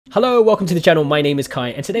Hello, welcome to the channel. My name is Kai,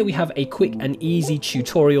 and today we have a quick and easy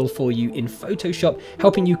tutorial for you in Photoshop,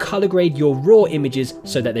 helping you color grade your raw images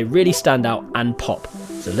so that they really stand out and pop.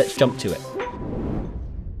 So let's jump to it.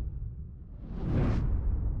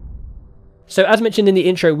 So as mentioned in the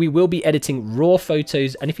intro, we will be editing raw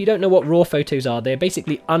photos, and if you don't know what raw photos are, they're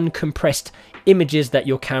basically uncompressed images that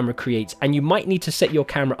your camera creates, and you might need to set your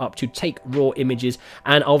camera up to take raw images,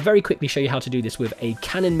 and I'll very quickly show you how to do this with a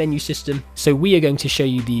Canon menu system. So we are going to show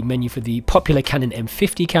you the menu for the popular Canon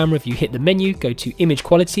M50 camera. If you hit the menu, go to image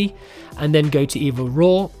quality, and then go to either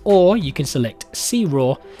raw, or you can select C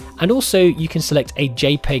raw, and also you can select a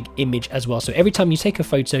JPEG image as well. So every time you take a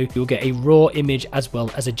photo, you'll get a raw image as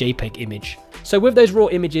well as a JPEG image. So with those raw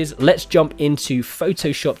images, let's jump into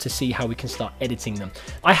Photoshop to see how we can start editing them.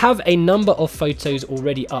 I have a number of photos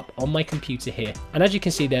already up on my computer here, and as you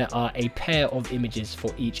can see, there are a pair of images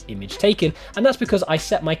for each image taken, and that's because I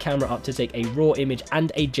set my camera up to take a raw image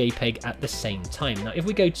and a JPEG at the same time. Now if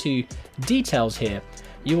we go to details here,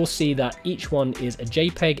 you will see that each one is a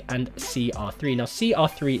JPEG and CR3. Now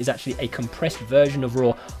CR3 is actually a compressed version of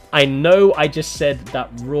RAW. I know I just said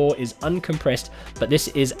that RAW is uncompressed, but this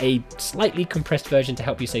is a slightly compressed version to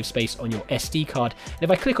help you save space on your SD card. And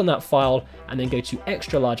if I click on that file and then go to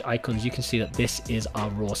extra large icons, you can see that this is our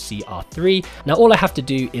RAW CR3. Now all I have to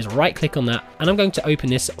do is right click on that, and I'm going to open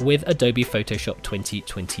this with Adobe Photoshop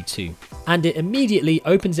 2022. And it immediately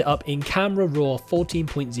opens it up in Camera Raw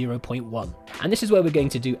 14.0.1. And this is where we're going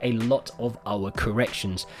to do a lot of our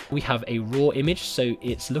corrections. We have a raw image, so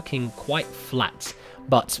it's looking quite flat.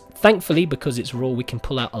 But thankfully, because it's raw, we can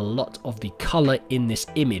pull out a lot of the color in this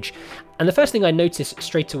image. And the first thing I noticed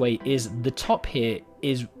straight away is the top here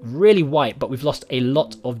is really white, but we've lost a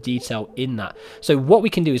lot of detail in that. So what we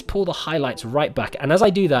can do is pull the highlights right back. And as I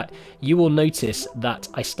do that, you will notice that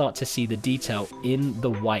I start to see the detail in the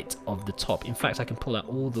white of the top. In fact, I can pull that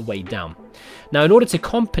all the way down. Now, in order to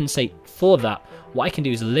compensate for that, what I can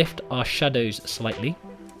do is lift our shadows slightly.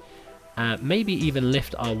 Maybe even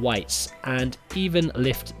lift our whites and even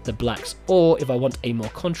lift the blacks, or if I want a more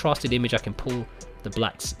contrasted image, I can pull the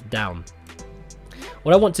blacks down.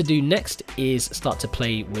 What I want to do next is start to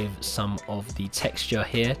play with some of the texture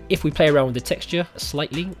here. If we play around with the texture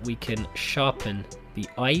slightly, we can sharpen the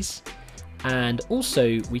eyes, and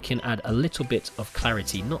also we can add a little bit of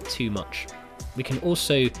clarity, not too much. We can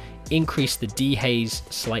also increase the dehaze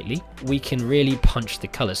slightly. We can really punch the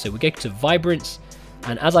color. So we go to vibrance,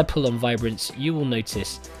 and as I pull on vibrance, you will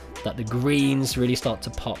notice that the greens really start to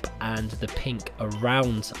pop and the pink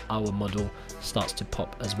around our model starts to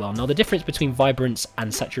pop as well. Now the difference between vibrance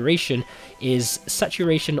and saturation is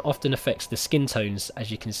saturation often affects the skin tones, as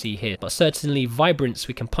you can see here, but certainly vibrance,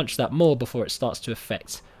 we can punch that more before it starts to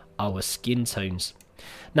affect our skin tones.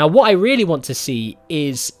 Now what I really want to see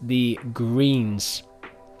is the greens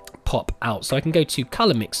pop out. So I can go to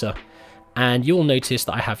color mixer, and you'll notice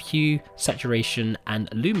that I have hue, saturation, and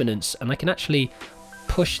luminance, and I can actually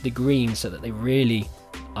push the greens so that they really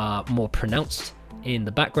are more pronounced in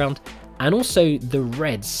the background, and also the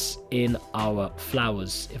reds in our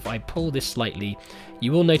flowers. If I pull this slightly,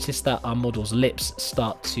 you will notice that our model's lips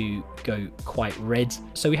start to go quite red,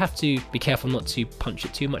 so we have to be careful not to punch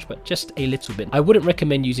it too much, but just a little bit. I wouldn't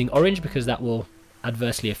recommend using orange because that will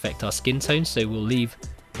adversely affect our skin tone, so we'll leave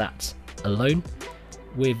that alone.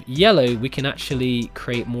 With yellow, we can actually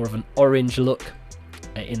create more of an orange look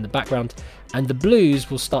in the background, and the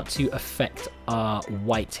blues will start to affect our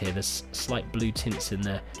white here. There's slight blue tints in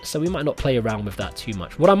there, so we might not play around with that too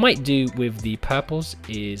much. What I might do with the purples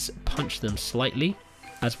is punch them slightly,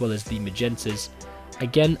 as well as the magentas,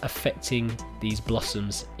 again affecting these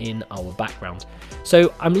blossoms in our background.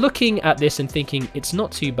 So I'm looking at this and thinking it's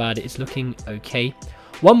not too bad, it's looking okay.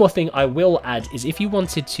 One more thing I will add is if you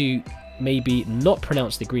wanted to maybe not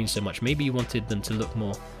pronounce the green so much, maybe you wanted them to look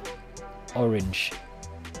more orange,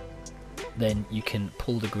 then you can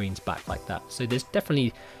pull the greens back like that. So there's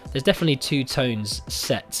definitely two tones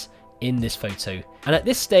set in this photo. And at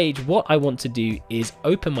this stage, what I want to do is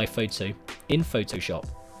open my photo in Photoshop.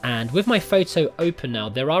 And with my photo open now,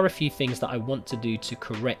 there are a few things that I want to do to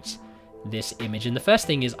correct this image. And the first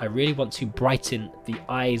thing is I really want to brighten the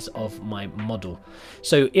eyes of my model.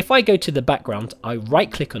 So if I go to the background, I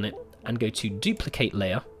right click on it and go to duplicate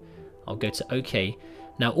layer. I'll go to OK.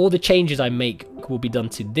 Now all the changes I make will be done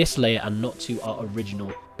to this layer and not to our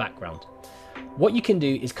original background. What you can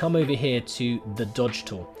do is come over here to the dodge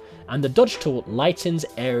tool, and the dodge tool lightens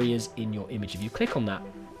areas in your image. If you click on that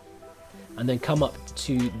and then come up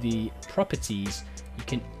to the properties, you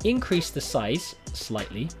can increase the size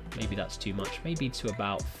slightly. Maybe that's too much, maybe to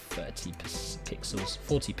about 30 pixels,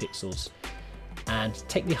 40 pixels, and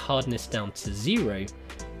take the hardness down to 0.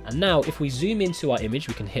 And now if we zoom into our image,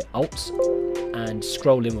 we can hit Alt and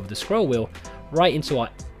scroll in with the scroll wheel right into our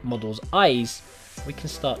model's eyes. We can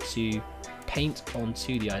start to paint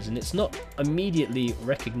onto the eyes, and it's not immediately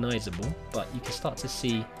recognizable, but you can start to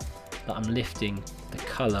see that I'm lifting the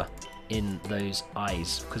color in those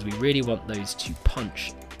eyes because we really want those to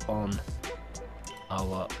punch on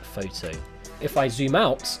our photo. If I zoom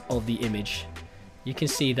out of the image, you can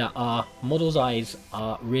see that our model's eyes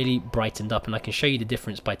are really brightened up, and I can show you the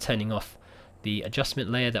difference by turning off the adjustment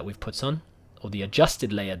layer that we've put on, or the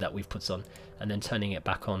adjusted layer that we've put on, and then turning it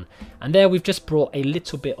back on. And there we've just brought a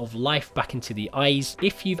little bit of life back into the eyes.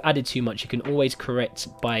 If you've added too much, you can always correct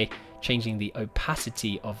by changing the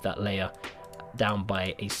opacity of that layer down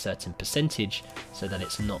by a certain percentage so that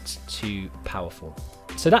it's not too powerful.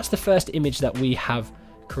 So that's the first image that we have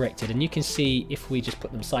corrected, and you can see if we just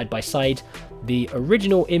put them side by side, the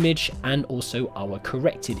original image and also our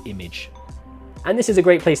corrected image. And this is a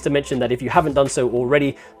great place to mention that if you haven't done so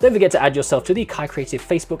already, don't forget to add yourself to the KaiCreative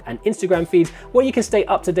Facebook and Instagram feeds, where you can stay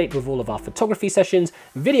up to date with all of our photography sessions,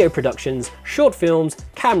 video productions, short films,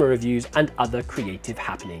 camera reviews, and other creative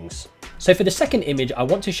happenings. So for the second image, I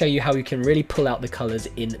want to show you how you can really pull out the colors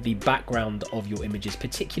in the background of your images,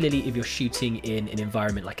 particularly if you're shooting in an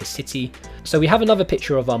environment like a city. So we have another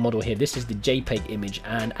picture of our model here. This is the JPEG image,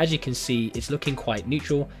 and as you can see, it's looking quite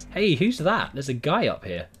neutral. Hey, who's that? There's a guy up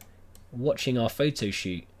here watching our photo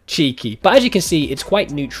shoot. Cheeky. But as you can see, it's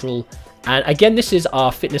quite neutral. And again, this is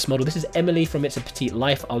our fitness model. This is Emily from It's a Petite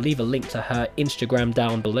Life. I'll leave a link to her Instagram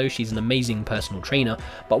down below. She's an amazing personal trainer.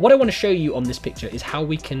 But what I want to show you on this picture is how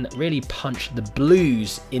we can really punch the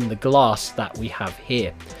blues in the glass that we have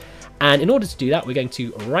here. And in order to do that, we're going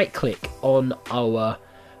to right click on our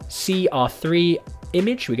CR3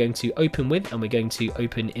 image. We're going to open with, and we're going to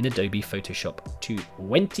open in Adobe Photoshop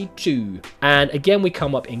 22. And again, we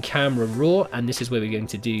come up in Camera Raw, and this is where we're going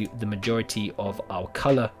to do the majority of our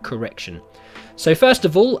color correction. So first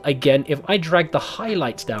of all, again, if I drag the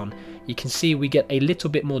highlights down, you can see we get a little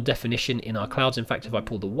bit more definition in our clouds. In fact, if I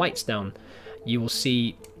pull the whites down, you will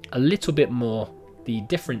see a little bit more the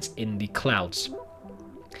difference in the clouds.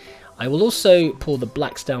 I will also pull the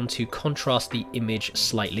blacks down to contrast the image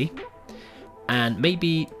slightly, and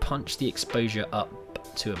maybe punch the exposure up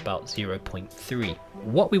to about 0.3.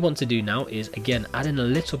 What we want to do now is, again, add in a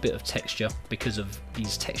little bit of texture because of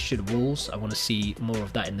these textured walls. I want to see more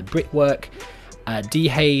of that in the brickwork.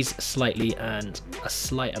 Dehaze slightly, and a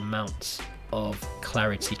slight amount of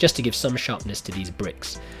clarity just to give some sharpness to these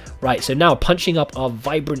bricks. Right, so now punching up our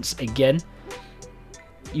vibrance again,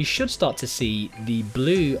 you should start to see the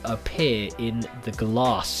blue appear in the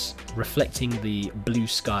glass, reflecting the blue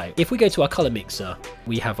sky. If we go to our color mixer,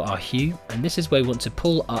 we have our hue, and this is where we want to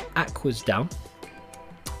pull our aquas down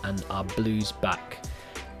and our blues back.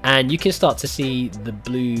 And you can start to see the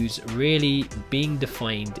blues really being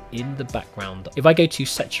defined in the background. If I go to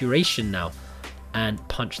saturation now and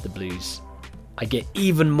punch the blues, I get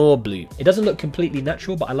even more blue. It doesn't look completely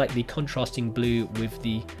natural, but I like the contrasting blue with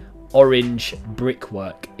the orange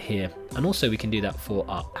brickwork here. And also we can do that for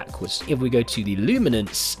our aquas. If we go to the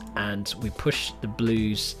luminance and we push the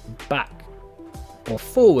blues back or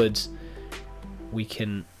forwards, we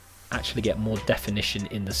can actually get more definition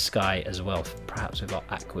in the sky as well, perhaps with our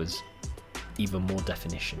aquas, even more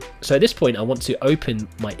definition. So at this point, I want to open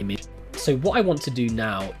my image. So what I want to do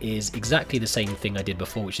now is exactly the same thing I did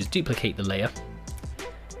before, which is duplicate the layer.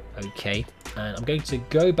 Okay, and I'm going to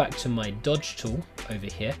go back to my dodge tool over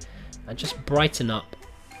here and just brighten up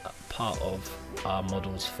a part of our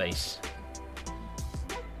model's face,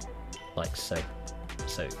 like so.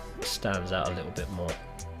 So it stands out a little bit more.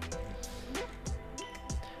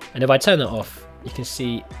 And if I turn that off, you can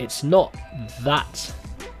see it's not that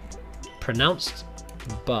pronounced,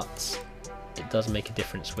 but it does make a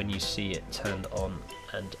difference when you see it turned on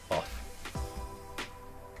and off.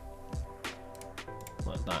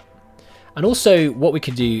 Like that. And also what we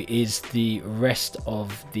could do is the rest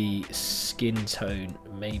of the skin tone,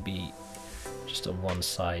 maybe just on one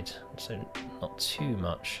side, so not too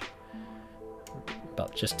much,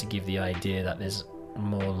 but just to give the idea that there's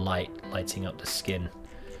more light lighting up the skin.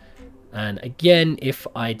 And again, if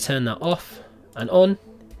I turn that off and on,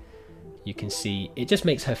 you can see it just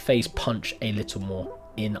makes her face punch a little more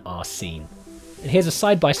in our scene. And here's a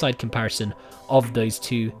side-by-side comparison of those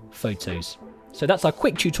two photos. So that's our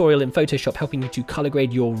quick tutorial in Photoshop, helping you to color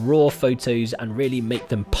grade your raw photos and really make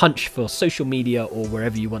them punch for social media or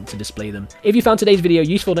wherever you want to display them. If you found today's video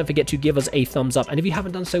useful, don't forget to give us a thumbs up. And if you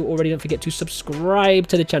haven't done so already, don't forget to subscribe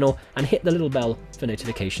to the channel and hit the little bell for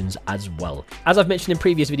notifications as well. As I've mentioned in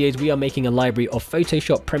previous videos, we are making a library of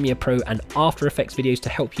Photoshop, Premiere Pro and After Effects videos to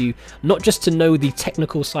help you not just to know the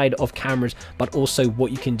technical side of cameras, but also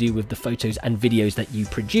what you can do with the photos and videos that you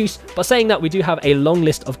produce. But saying that, we do have a long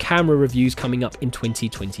list of camera reviews coming up in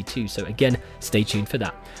 2022, so again, stay tuned for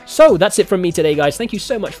that. So that's it from me today, guys. Thank you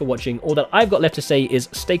so much for watching. All that I've got left to say is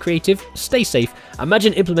stay creative, stay safe,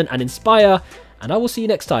 imagine, implement and inspire, and I will see you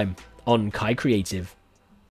next time on KaiCreative.